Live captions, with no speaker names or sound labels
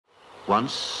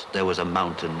Once there was a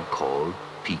mountain called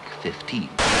Peak 15.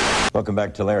 Welcome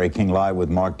back to Larry King Live with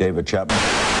Mark David Chapman.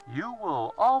 You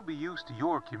will all be used to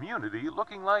your community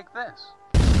looking like this.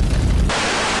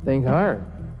 Think hard.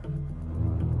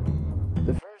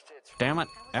 Damn it,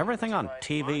 everything on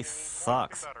TV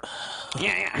sucks.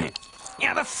 Yeah,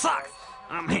 this sucks.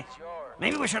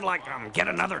 Maybe we should, get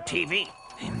another TV.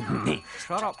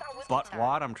 Shut up,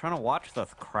 buttwad. I'm trying to watch this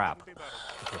crap.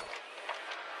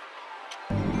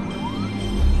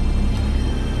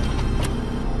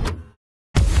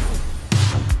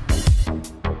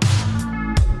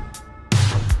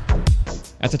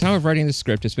 At the time of writing the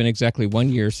script, it's been exactly 1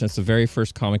 year since the very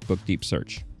first comic book Deep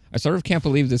Search. I sort of can't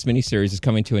believe this miniseries is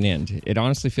coming to an end. It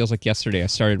honestly feels like yesterday I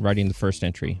started writing the first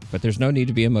entry, but there's no need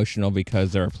to be emotional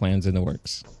because there are plans in the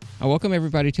works. I welcome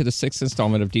everybody to the 6th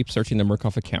installment of Deep Searching the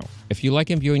Murkoff account. If you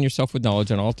like imbuing yourself with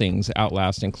knowledge on all things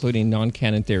Outlast, including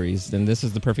non-canon theories, then this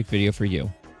is the perfect video for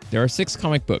you. There are 6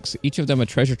 comic books, each of them a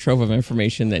treasure trove of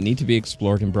information that need to be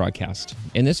explored and broadcast.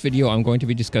 In this video, I'm going to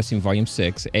be discussing Volume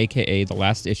 6, aka the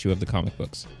last issue of the comic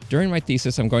books. During my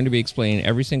thesis, I'm going to be explaining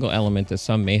every single element that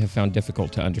some may have found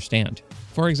difficult to understand.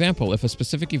 For example, if a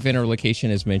specific event or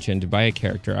location is mentioned by a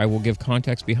character, I will give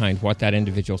context behind what that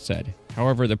individual said.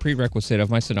 However, the prerequisite of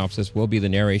my synopsis will be the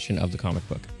narration of the comic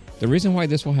book. The reason why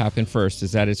this will happen first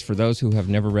is that it's for those who have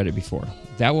never read it before.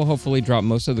 That will hopefully drop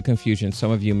most of the confusion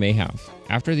some of you may have.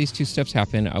 After these 2 steps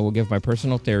happen, I will give my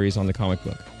personal theories on the comic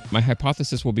book. My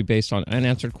hypothesis will be based on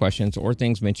unanswered questions or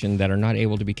things mentioned that are not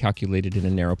able to be calculated in a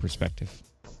narrow perspective.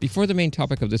 Before the main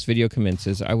topic of this video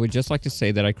commences, I would just like to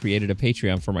say that I created a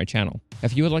Patreon for my channel.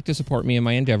 If you would like to support me in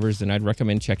my endeavors, then I'd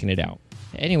recommend checking it out.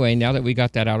 Anyway, now that we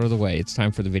got that out of the way, it's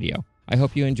time for the video. I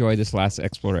hope you enjoy this last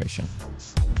exploration.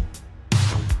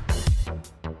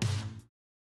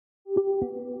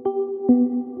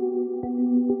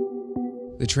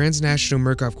 The transnational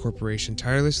Murkoff Corporation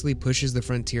tirelessly pushes the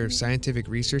frontier of scientific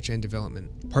research and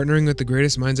development. Partnering with the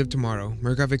greatest minds of tomorrow,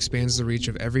 Murkoff expands the reach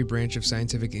of every branch of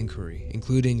scientific inquiry,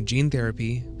 including gene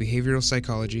therapy, behavioral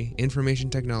psychology, information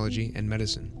technology, and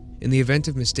medicine. In the event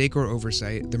of mistake or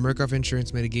oversight, the Murkoff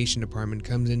Insurance Mitigation Department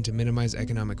comes in to minimize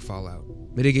economic fallout.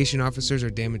 Mitigation officers are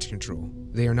damage control.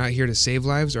 They are not here to save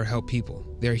lives or help people.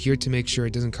 They are here to make sure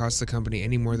it doesn't cost the company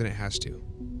any more than it has to.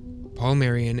 Paul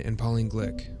Marion and Pauline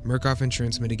Glick, Murkoff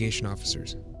Insurance Mitigation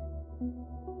Officers.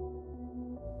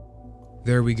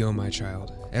 There we go, my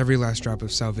child. Every last drop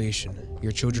of salvation.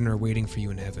 Your children are waiting for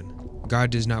you in heaven. God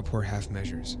does not pour half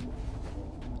measures.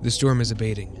 The storm is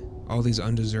abating. All these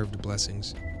undeserved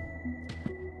blessings.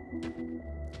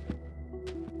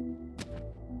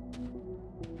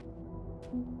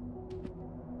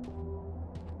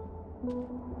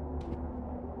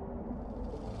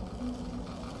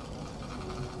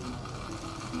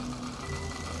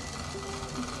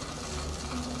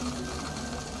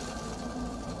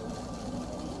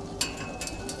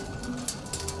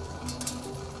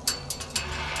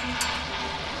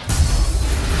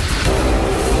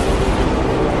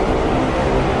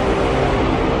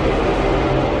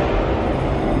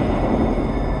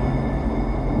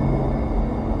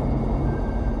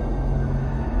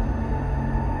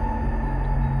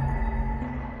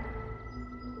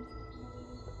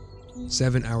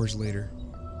 Seven hours later.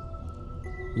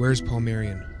 Where's Paul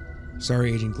Marion?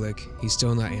 Sorry, Agent Glick, he's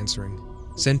still not answering.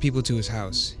 Send people to his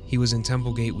house. He was in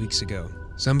Templegate weeks ago.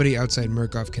 Somebody outside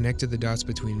Murkoff connected the dots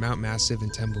between Mount Massive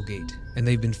and Templegate, and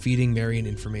they've been feeding Marion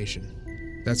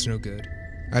information. That's no good.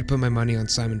 I'd put my money on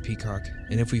Simon Peacock,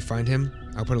 and if we find him,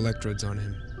 I'll put electrodes on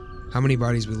him. How many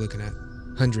bodies we looking at?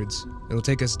 Hundreds. It'll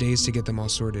take us days to get them all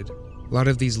sorted. A lot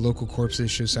of these local corpses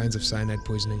show signs of cyanide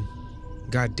poisoning.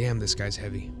 God damn, this guy's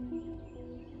heavy.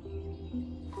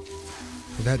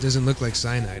 That doesn't look like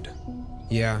cyanide.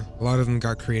 Yeah, a lot of them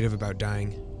got creative about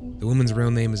dying. The woman's real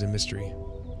name is a mystery.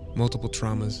 Multiple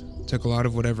traumas. Took a lot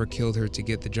of whatever killed her to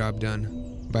get the job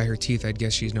done. By her teeth, I'd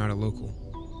guess she's not a local.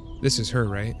 This is her,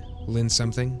 right? Lynn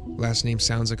something? Last name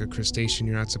sounds like a crustacean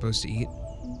you're not supposed to eat.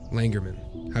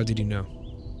 Langerman. How did you know?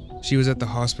 She was at the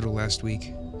hospital last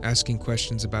week, asking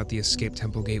questions about the escaped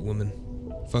Templegate woman.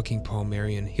 Fucking Paul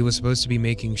Marion. He was supposed to be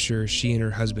making sure she and her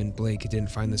husband, Blake,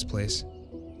 didn't find this place.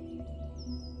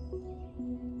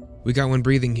 We got one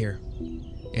breathing here.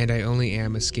 And I only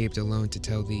am escaped alone to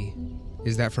tell thee.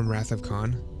 Is that from Wrath of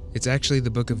Khan? It's actually the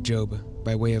Book of Job,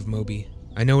 by way of Moby.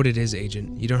 I know what it is,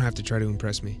 Agent. You don't have to try to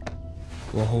impress me.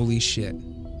 Well, holy shit.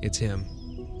 It's him.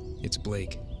 It's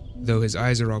Blake. Though his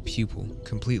eyes are all pupil,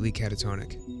 completely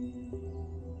catatonic.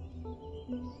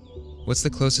 What's the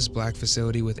closest black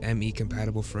facility with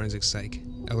ME-compatible forensic psych?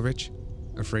 Elrich?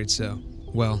 Afraid so.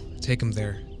 Well, take him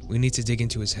there. We need to dig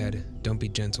into his head. Don't be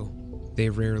gentle. They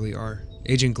rarely are.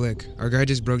 Agent Glick, our guy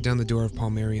just broke down the door of Paul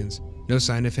Marion's. No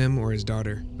sign of him or his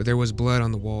daughter, but there was blood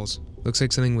on the walls. Looks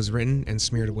like something was written and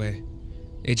smeared away.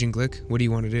 Agent Glick, what do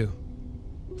you want to do?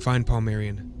 Find Paul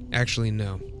Marion. Actually,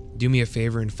 no. Do me a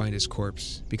favor and find his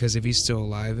corpse, because if he's still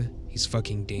alive, he's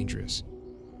fucking dangerous.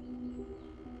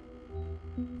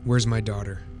 Where's my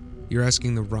daughter? You're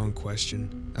asking the wrong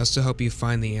question. I'll still help you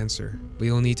find the answer, but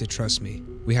you'll need to trust me.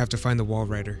 We have to find the wall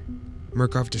rider.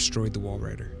 Murkoff destroyed the wall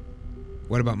rider.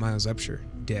 What about Miles Upshur?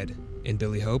 Dead. And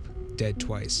Billy Hope? Dead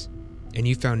twice. And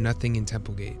you found nothing in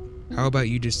Templegate. How about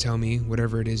you just tell me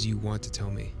whatever it is you want to tell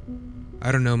me?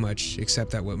 I don't know much,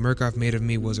 except that what Murkoff made of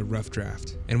me was a rough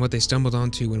draft, and what they stumbled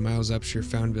onto when Miles Upshur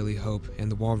found Billy Hope and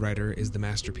the wall rider is the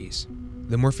masterpiece.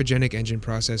 The morphogenic engine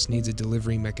process needs a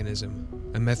delivery mechanism,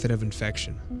 a method of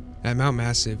infection. At Mount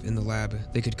Massive, in the lab,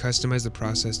 they could customize the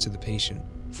process to the patient,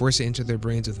 force it into their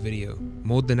brains with video,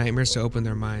 mold the nightmares to open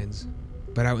their minds.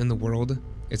 But out in the world,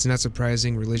 it's not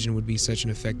surprising religion would be such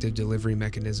an effective delivery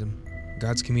mechanism.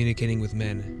 God's communicating with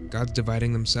men, God's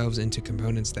dividing themselves into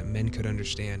components that men could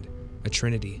understand. A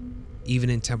trinity. Even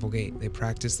in Templegate, they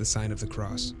practice the sign of the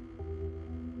cross.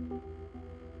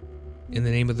 In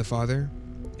the name of the Father,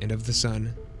 and of the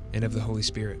Son, and of the Holy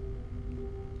Spirit.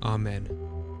 Amen.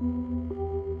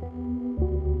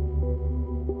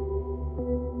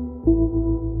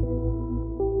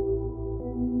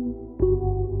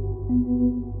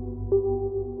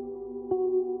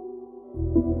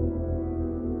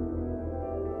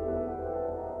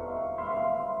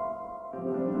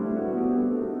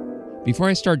 Before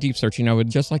I start deep searching, I would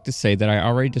just like to say that I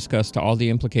already discussed all the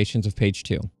implications of page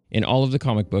 2. In all of the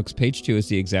comic books, page 2 is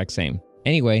the exact same.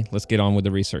 Anyway, let's get on with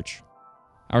the research.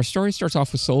 Our story starts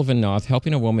off with Sullivan Noth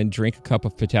helping a woman drink a cup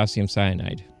of potassium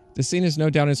cyanide. The scene is no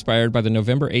doubt inspired by the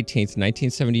November 18,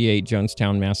 1978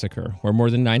 Jonestown massacre, where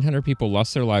more than 900 people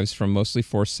lost their lives from mostly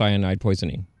forced cyanide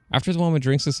poisoning. After the woman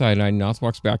drinks the cyanide, Noth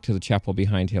walks back to the chapel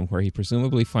behind him, where he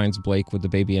presumably finds Blake with the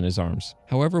baby in his arms.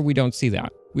 However, we don't see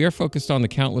that. We are focused on the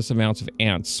countless amounts of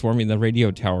ants swarming the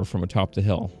radio tower from atop the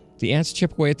hill. The ants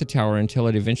chip away at the tower until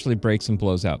it eventually breaks and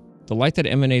blows up. The light that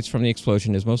emanates from the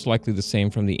explosion is most likely the same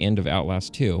from the end of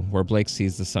Outlast 2, where Blake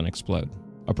sees the sun explode.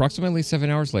 Approximately 7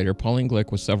 hours later, Pauline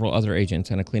Glick with several other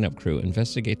agents and a cleanup crew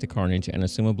investigate the carnage and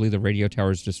assumably the radio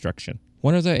tower's destruction.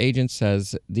 One of the agents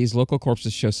says these local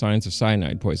corpses show signs of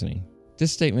cyanide poisoning.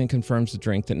 This statement confirms the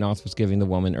drink that Noth was giving the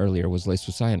woman earlier was laced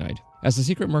with cyanide. As the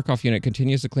secret Murkoff unit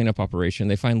continues the cleanup operation,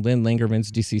 they find Lynn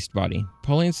Langerman's deceased body.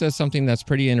 Pauline says something that's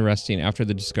pretty interesting after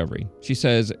the discovery. She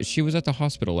says she was at the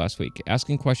hospital last week,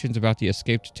 asking questions about the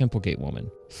escaped Templegate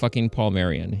woman, fucking Paul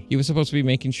Marion. He was supposed to be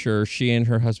making sure she and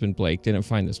her husband Blake didn't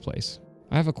find this place.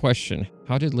 I have a question.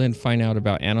 How did Lynn find out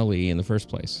about Anna Lee in the first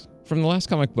place? From the last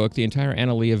comic book, the entire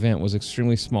Anna Lee event was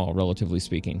extremely small, relatively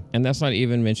speaking. And that's not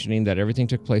even mentioning that everything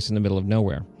took place in the middle of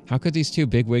nowhere. How could these two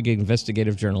bigwig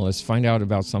investigative journalists find out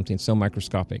about something so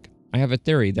microscopic? I have a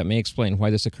theory that may explain why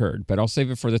this occurred, but I'll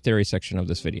save it for the theory section of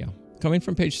this video. Coming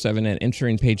from page 7 and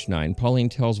entering page 9, Pauline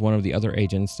tells one of the other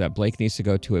agents that Blake needs to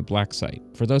go to a black site.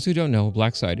 For those who don't know, a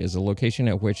black site is a location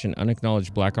at which an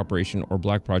unacknowledged black operation or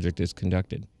black project is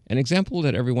conducted. An example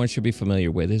that everyone should be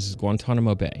familiar with is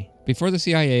Guantanamo Bay. Before the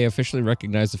CIA officially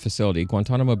recognized the facility,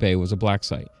 Guantanamo Bay was a black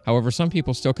site. However, some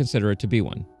people still consider it to be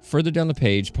one. Further down the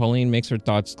page, Pauline makes her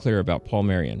thoughts clear about Paul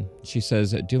Marion. She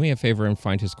says, do me a favor and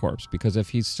find his corpse, because if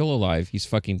he's still alive, he's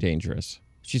fucking dangerous.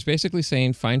 She's basically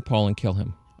saying, find Paul and kill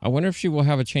him. I wonder if she will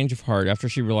have a change of heart after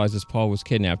she realizes Paul was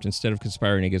kidnapped instead of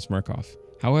conspiring against Murkoff.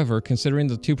 However, considering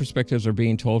the two perspectives are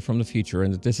being told from the future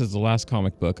and that this is the last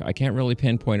comic book, I can't really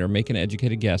pinpoint or make an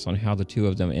educated guess on how the two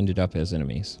of them ended up as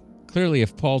enemies. Clearly,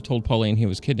 if Paul told Pauline he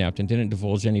was kidnapped and didn't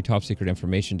divulge any top-secret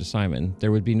information to Simon,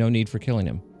 there would be no need for killing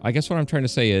him. I guess what I'm trying to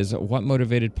say is, what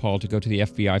motivated Paul to go to the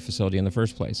FBI facility in the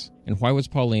first place? And why was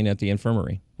Pauline at the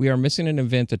infirmary? We are missing an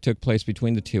event that took place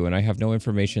between the two, and I have no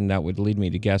information that would lead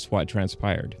me to guess what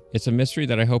transpired. It's a mystery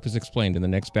that I hope is explained in the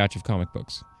next batch of comic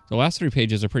books. The last 3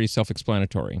 pages are pretty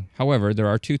self-explanatory. However, there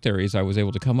are 2 theories I was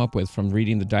able to come up with from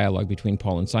reading the dialogue between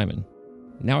Paul and Simon.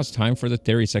 Now it's time for the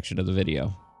theory section of the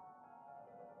video.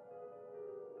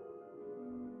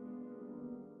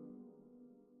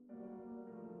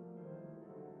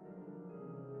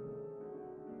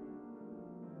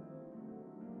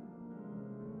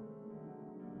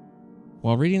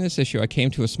 While reading this issue, I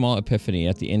came to a small epiphany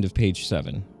at the end of page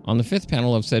 7. On the 5th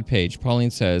panel of said page,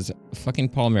 Pauline says, fucking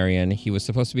Paul Marion, he was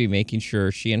supposed to be making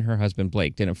sure she and her husband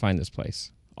Blake didn't find this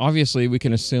place. Obviously, we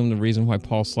can assume the reason why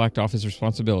Paul slacked off his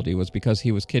responsibility was because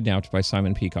he was kidnapped by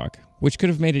Simon Peacock, which could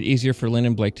have made it easier for Lynn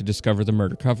and Blake to discover the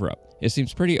murder cover-up. It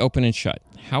seems pretty open and shut.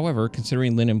 However,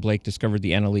 considering Lynn and Blake discovered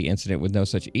the Anna Lee incident with no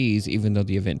such ease, even though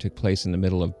the event took place in the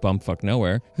middle of bumfuck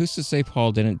nowhere, who's to say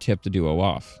Paul didn't tip the duo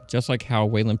off, just like how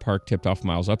Wayland Park tipped off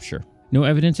Miles Upshur. No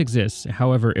evidence exists,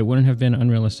 however, it wouldn't have been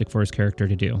unrealistic for his character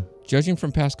to do. Judging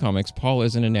from past comics, Paul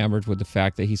isn't enamored with the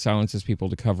fact that he silences people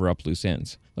to cover up loose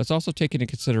ends. Let's also take into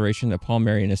consideration that Paul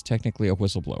Marion is technically a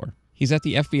whistleblower. He's at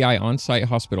the FBI on-site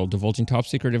hospital divulging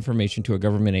top-secret information to a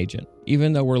government agent.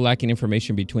 Even though we're lacking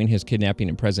information between his kidnapping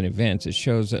and present events, it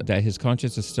shows that his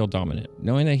conscience is still dominant.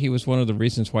 Knowing that he was one of the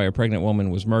reasons why a pregnant woman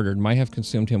was murdered might have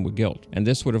consumed him with guilt, and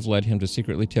this would have led him to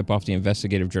secretly tip off the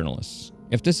investigative journalists.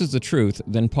 If this is the truth,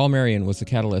 then Paul Marion was the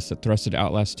catalyst that thrusted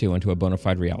Outlast 2 into a bona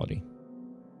fide reality.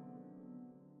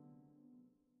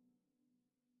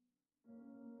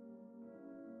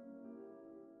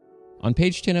 On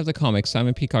page 10 of the comic,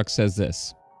 Simon Peacock says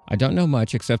this: "I don't know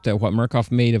much except that what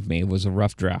Murkoff made of me was a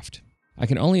rough draft." I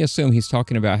can only assume he's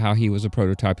talking about how he was a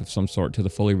prototype of some sort to the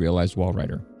fully realized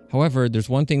Walrider. However, there's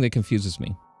one thing that confuses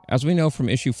me. As we know from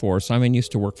issue 4, Simon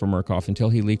used to work for Murkoff until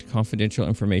he leaked confidential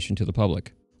information to the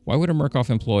public. Why would a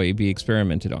Murkoff employee be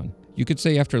experimented on? You could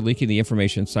say after leaking the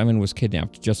information, Simon was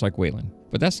kidnapped, just like Wayland.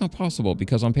 But that's not possible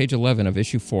because on page 11 of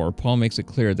issue 4, Paul makes it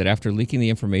clear that after leaking the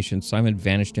information, Simon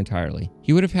vanished entirely.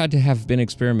 He would have had to have been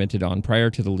experimented on prior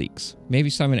to the leaks.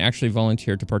 Maybe Simon actually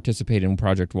volunteered to participate in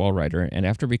Project Walrider, and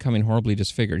after becoming horribly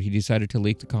disfigured, he decided to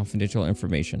leak the confidential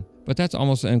information. But that's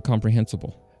almost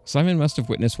incomprehensible. Simon must have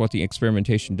witnessed what the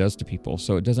experimentation does to people,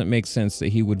 so it doesn't make sense that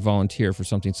he would volunteer for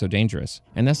something so dangerous.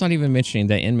 And that's not even mentioning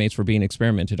that inmates were being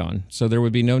experimented on, so there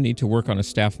would be no need to work on a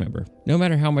staff member. No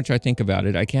matter how much I think about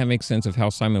it, I can't make sense of how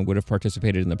Simon would have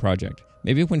participated in the project.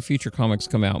 Maybe when future comics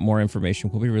come out, more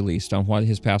information will be released on what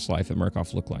his past life at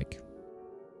Murkoff looked like.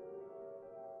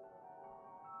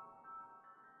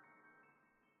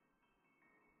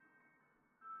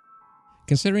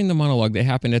 Considering the monologue that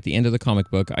happened at the end of the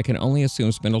comic book, I can only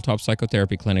assume Spindletop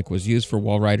Psychotherapy Clinic was used for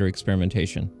Walrider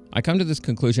experimentation. I come to this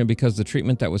conclusion because the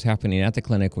treatment that was happening at the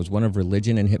clinic was one of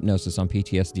religion and hypnosis on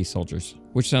PTSD soldiers,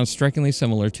 which sounds strikingly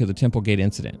similar to the Templegate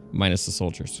incident, minus the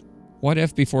soldiers. What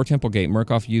if before Templegate,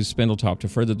 Murkoff used Spindletop to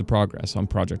further the progress on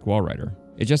Project Walrider?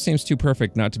 It just seems too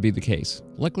perfect not to be the case.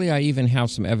 Luckily, I even have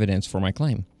some evidence for my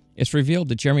claim. It's revealed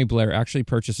that Jeremy Blair actually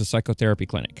purchased a psychotherapy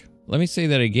clinic. Let me say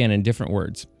that again in different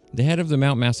words. The head of the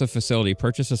Mount Massive facility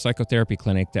purchased a psychotherapy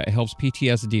clinic that helps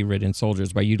PTSD-ridden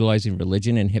soldiers by utilizing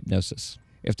religion and hypnosis.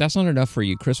 If that's not enough for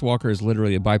you, Chris Walker is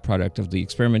literally a byproduct of the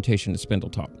experimentation at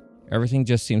Spindletop. Everything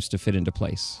just seems to fit into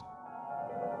place.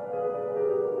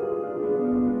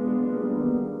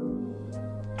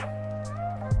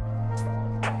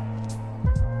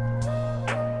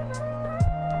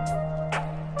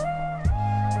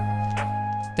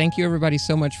 Thank you everybody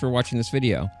so much for watching this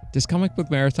video. This comic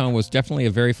book marathon was definitely a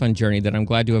very fun journey that I'm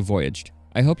glad to have voyaged.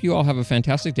 I hope you all have a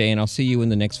fantastic day and I'll see you in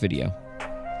the next video.